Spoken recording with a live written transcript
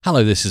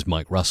Hello, this is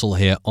Mike Russell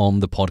here on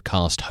the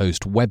Podcast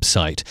Host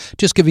website.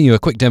 Just giving you a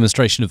quick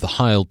demonstration of the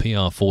Heil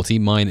PR40.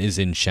 Mine is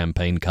in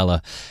champagne colour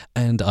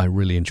and I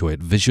really enjoy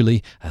it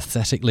visually.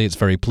 Aesthetically, it's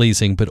very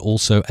pleasing, but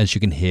also, as you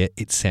can hear,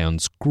 it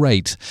sounds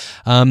great.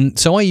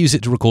 So I use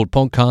it to record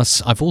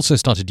podcasts. I've also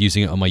started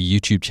using it on my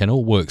YouTube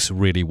channel. It works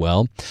really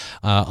well.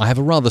 I have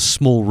a rather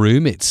small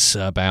room. It's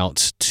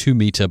about 2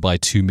 metre by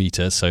 2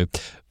 metre, so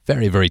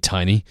very, very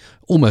tiny,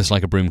 almost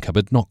like a broom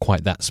cupboard, not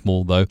quite that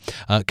small though.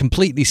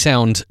 Completely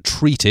sound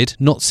treated,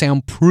 not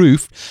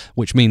soundproof,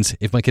 which means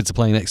if my kids are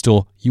playing next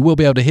door, you will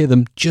be able to hear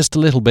them just a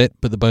little bit,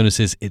 but the bonus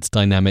is it's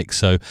dynamic,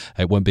 so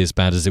it won't be as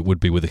bad as it would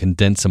be with a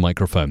condenser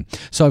microphone.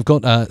 So I've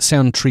got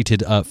sound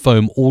treated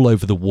foam all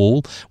over the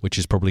wall, which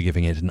is probably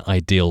giving it an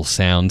ideal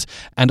sound,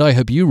 and I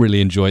hope you really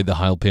enjoyed the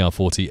Heil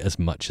PR40 as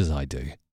much as I do.